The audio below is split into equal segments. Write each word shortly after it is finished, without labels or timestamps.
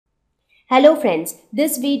Hello friends,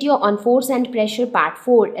 this video on Force and Pressure Part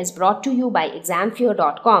 4 is brought to you by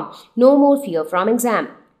examfear.com. No more fear from exam.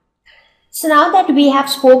 So now that we have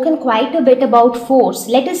spoken quite a bit about force,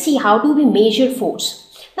 let us see how do we measure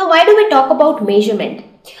force. Now why do we talk about measurement?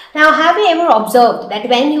 Now have you ever observed that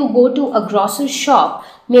when you go to a grocer's shop,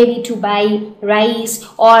 maybe to buy rice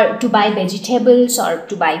or to buy vegetables or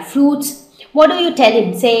to buy fruits, what do you tell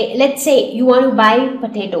him? Let's say you want to buy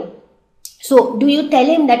potato. So, do you tell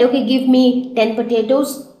him that, okay, give me 10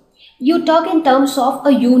 potatoes? You talk in terms of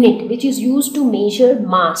a unit which is used to measure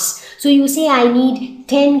mass. So, you say I need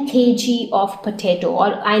 10 kg of potato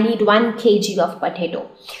or I need 1 kg of potato.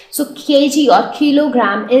 So, kg or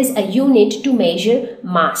kilogram is a unit to measure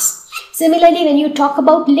mass. Similarly, when you talk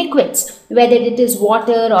about liquids, whether it is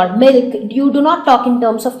water or milk, you do not talk in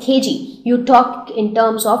terms of kg. You talk in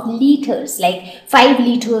terms of liters, like 5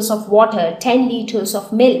 liters of water, 10 liters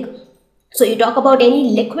of milk. So you talk about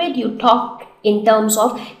any liquid, you talk in terms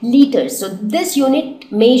of liters. So this unit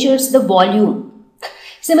measures the volume.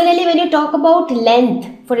 Similarly, when you talk about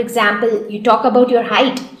length, for example, you talk about your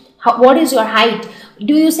height. What is your height?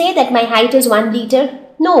 Do you say that my height is 1 liter?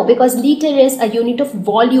 No, because liter is a unit of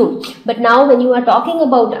volume. But now when you are talking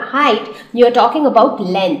about height, you are talking about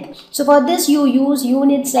length. So for this you use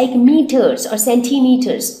units like meters or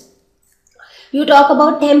centimeters. You talk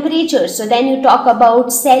about temperature, so then you talk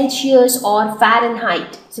about Celsius or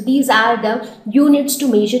Fahrenheit. So these are the units to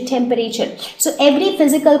measure temperature. So every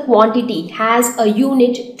physical quantity has a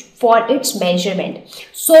unit for its measurement.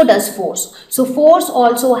 So does force. So force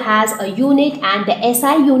also has a unit, and the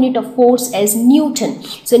SI unit of force is Newton.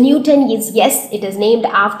 So Newton is, yes, it is named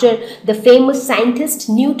after the famous scientist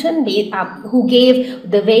Newton, who gave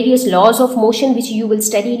the various laws of motion which you will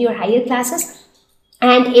study in your higher classes.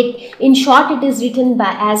 And in short, it is written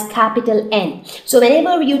as capital N. So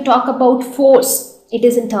whenever you talk about force, it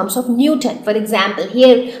is in terms of Newton. For example,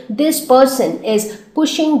 here this person is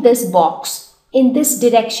pushing this box in this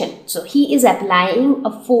direction. So he is applying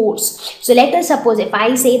a force. So let us suppose if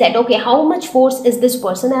I say that, okay, how much force is this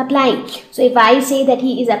person applying? So if I say that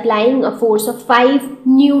he is applying a force of 5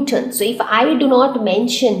 Newton. So if I do not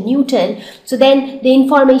mention Newton, so then the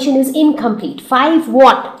information is incomplete. 5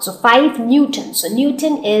 what? So 5 Newton. So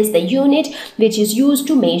Newton is the unit which is used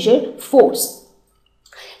to measure force.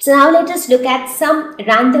 So now let us look at some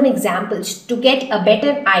random examples to get a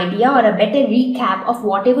better idea or a better recap of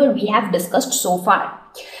whatever we have discussed so far.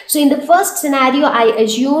 So in the first scenario, I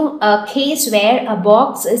assume a case where a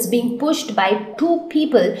box is being pushed by 2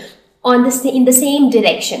 people in the same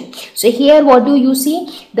direction. So here what do you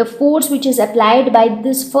see? The force which is applied by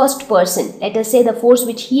this first person. Let us say the force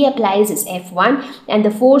which he applies is F1 and the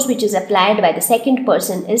force which is applied by the second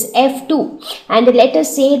person is F2. And let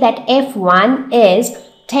us say that F1 is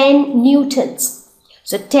 10 newtons.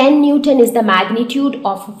 So 10 Newton is the magnitude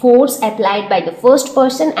of force applied by the first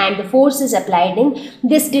person, and the force is applied in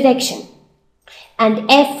this direction. And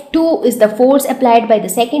F2 is the force applied by the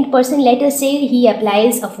second person. Let us say he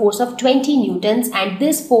applies a force of 20 newtons and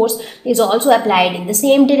this force is also applied in the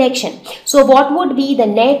same direction. So what would be the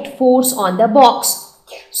net force on the box?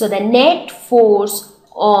 So the net force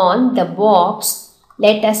on the box,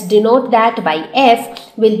 let us denote that by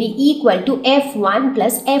F, will be equal to F1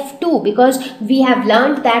 plus F2, because we have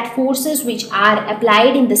learned that forces which are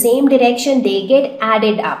applied in the same direction, they get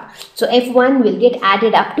added up. So F1 will get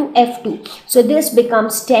added up to F2. So this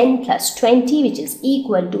becomes 10 plus 20, which is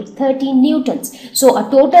equal to 30 newtons. So a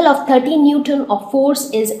total of 30 newton of force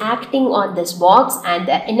is acting on this box, and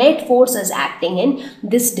the net force is acting in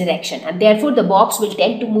this direction, and therefore the box will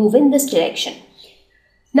tend to move in this direction.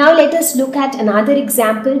 Now let us look at another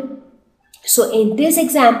example. So in this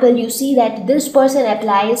example, you see that this person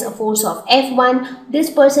applies a force of F1, this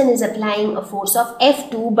person is applying a force of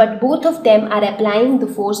F2, but both of them are applying the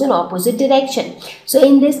force in opposite direction. So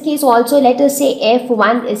in this case also, let us say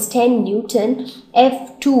F1 is 10 Newton,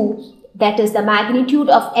 F2, that is the magnitude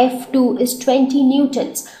of F2 is 20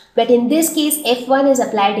 newtons. But in this case, F1 is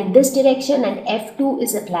applied in this direction and F2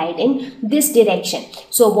 is applied in this direction.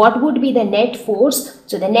 So what would be the net force?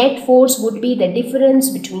 So the net force would be the difference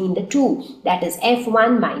between the two, that is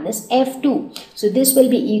F1 minus F2. So this will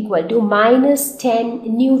be equal to minus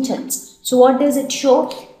 10 newtons. So what does it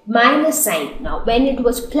show? Minus sign. Now when it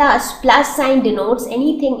was plus sign denotes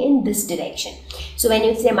anything in this direction. So when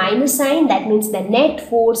you say minus sign, that means the net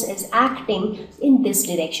force is acting in this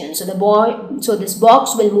direction. So this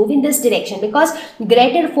box will move in this direction because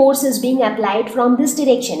greater force is being applied from this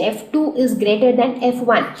direction. F2 is greater than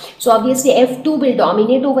F1. So obviously F2 will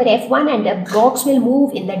dominate over F1 and the box will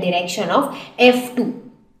move in the direction of F2.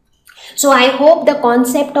 So I hope the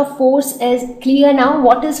concept of force is clear now.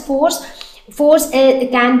 What is force? Force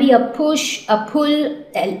can be a push, a pull,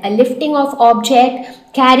 a lifting of object,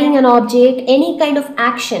 carrying an object, any kind of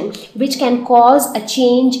action which can cause a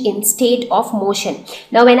change in state of motion.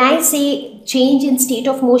 Now when I say change in state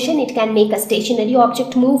of motion, it can make a stationary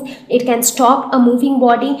object move, it can stop a moving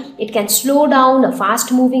body, it can slow down a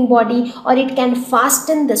fast moving body, or it can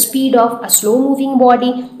fasten the speed of a slow moving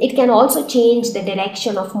body. It can also change the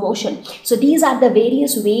direction of motion. So these are the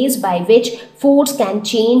various ways by which force can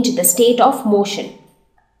change the state of motion.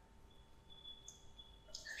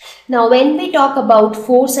 Now, when we talk about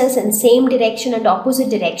forces in same direction and opposite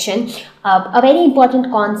direction, a very important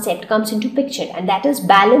concept comes into picture, and that is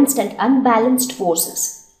balanced and unbalanced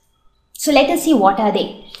forces. So let us see what are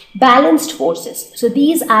they. Balanced forces. So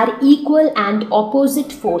these are equal and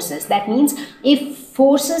opposite forces. That means if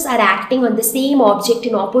forces are acting on the same object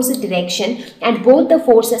in opposite direction and both the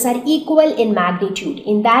forces are equal in magnitude,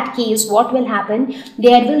 in that case what will happen?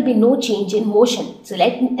 There will be no change in motion. So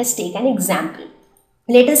let us take an example.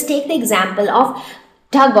 Let us take the example of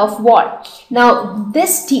tug of war. Now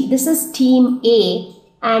this is team A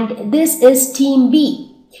and this is team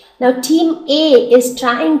B. Now team A is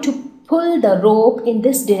trying to pull the rope in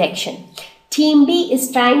this direction. Team B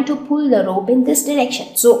is trying to pull the rope in this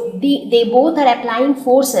direction. So they both are applying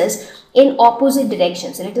forces in opposite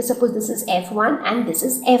directions. So let us suppose this is F1 and this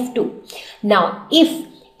is F2. Now if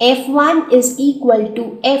F1 is equal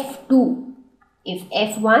to F2, if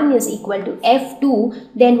F1 is equal to F2,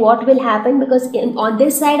 then what will happen? Because on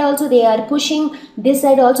this side also they are pushing, this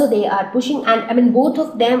side also they are pushing, and I mean both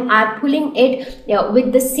of them are pulling it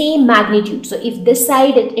with the same magnitude. So if this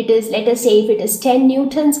side it is, let us say if it is 10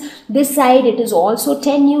 newtons, this side it is also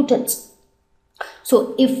 10 newtons.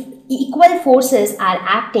 So if equal forces are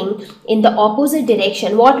acting in the opposite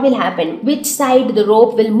direction, what will happen? Which side the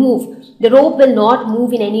rope will move? The rope will not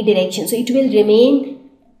move in any direction. So it will remain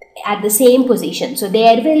at the same position. So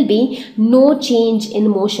there will be no change in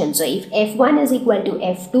motion. So if F1 is equal to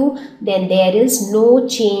F2, then there is no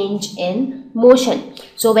change in motion.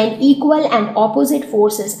 So when equal and opposite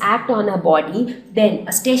forces act on a body, then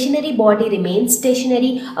a stationary body remains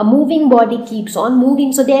stationary, a moving body keeps on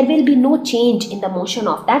moving. So there will be no change in the motion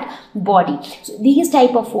of that body. So these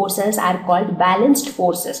type of forces are called balanced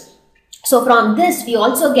forces. So from this we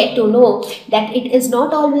also get to know that it is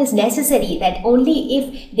not always necessary that only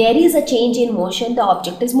if there is a change in motion the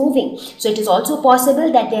object is moving. So it is also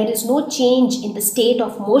possible that there is no change in the state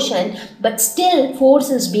of motion but still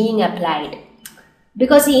force is being applied.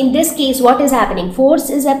 Because in this case what is happening?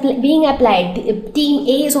 Force is being applied. Team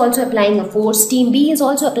A is also applying a force, team B is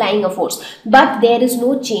also applying a force, but there is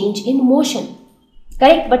no change in motion.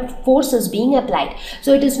 Correct? But force is being applied.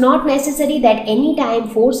 So it is not necessary that any time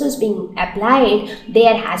force is being applied,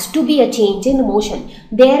 there has to be a change in motion.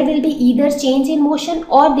 There will be either change in motion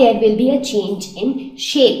or there will be a change in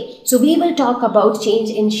shape. So we will talk about change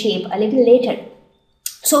in shape a little later.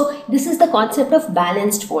 So this is the concept of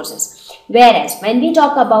balanced forces. Whereas when we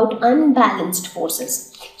talk about unbalanced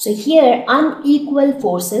forces, so here unequal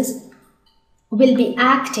forces will be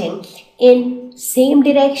acting in same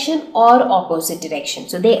direction or opposite direction.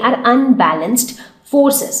 So they are unbalanced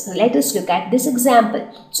forces. So let us look at this example.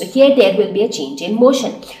 So here there will be a change in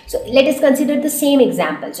motion. So let us consider the same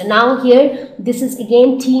example. So now here this is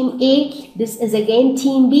again team A, this is again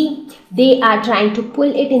team B. They are trying to pull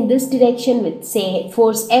it in this direction with say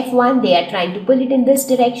force F1. They are trying to pull it in this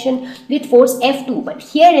direction with force F2. But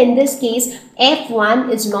here in this case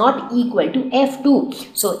F1 is not equal to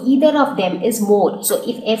F2. So either of them is more. So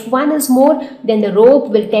if F1 is more, then the rope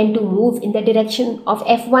will tend to move in the direction of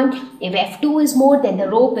F1. If F2 is more, then the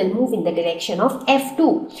rope will move in the direction of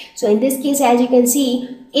F2. So in this case, as you can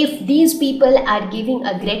see, if these people are giving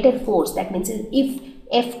a greater force, that means if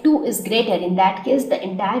F2 is greater, in that case the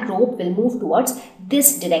entire rope will move towards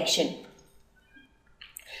this direction.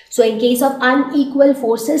 So in case of unequal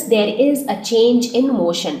forces, there is a change in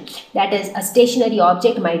motion. That is, a stationary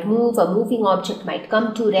object might move, a moving object might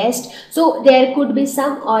come to rest. So there could be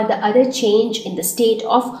some or the other change in the state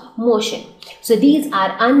of motion. So these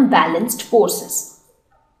are unbalanced forces.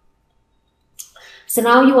 So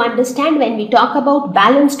now you understand when we talk about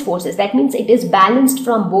balanced forces, that means it is balanced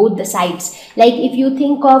from both the sides. Like if you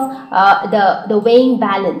think of the weighing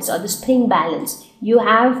balance or the spring balance, you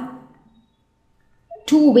have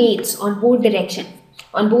two weights on both direction,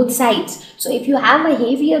 on both sides. So if you have a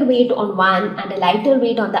heavier weight on one and a lighter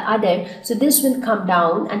weight on the other, so this will come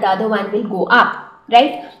down and the other one will go up.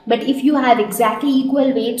 right? But if you have exactly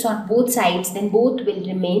equal weights on both sides, then both will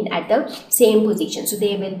remain at the same position. So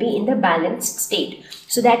they will be in the balanced state.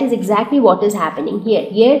 So that is exactly what is happening here.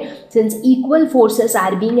 Here, since equal forces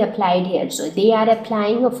are being applied here, so they are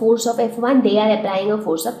applying a force of F1, they are applying a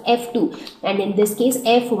force of F2. And in this case,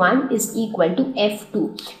 F1 is equal to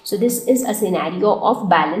F2. So this is a scenario of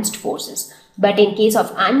balanced forces. But in case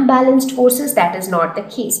of unbalanced forces, that is not the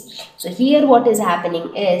case. So here what is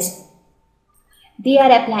happening is, they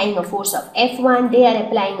are applying a force of F1, they are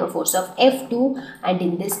applying a force of F2, and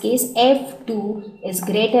in this case F2 is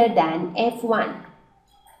greater than F1.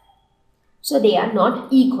 So they are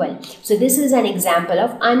not equal. So this is an example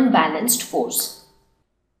of unbalanced force.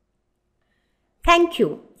 Thank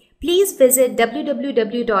you. Please visit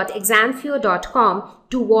www.examfear.com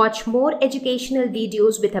to watch more educational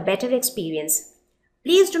videos with a better experience.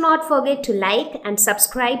 Please do not forget to like and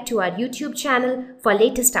subscribe to our YouTube channel for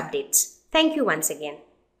latest updates. Thank you once again.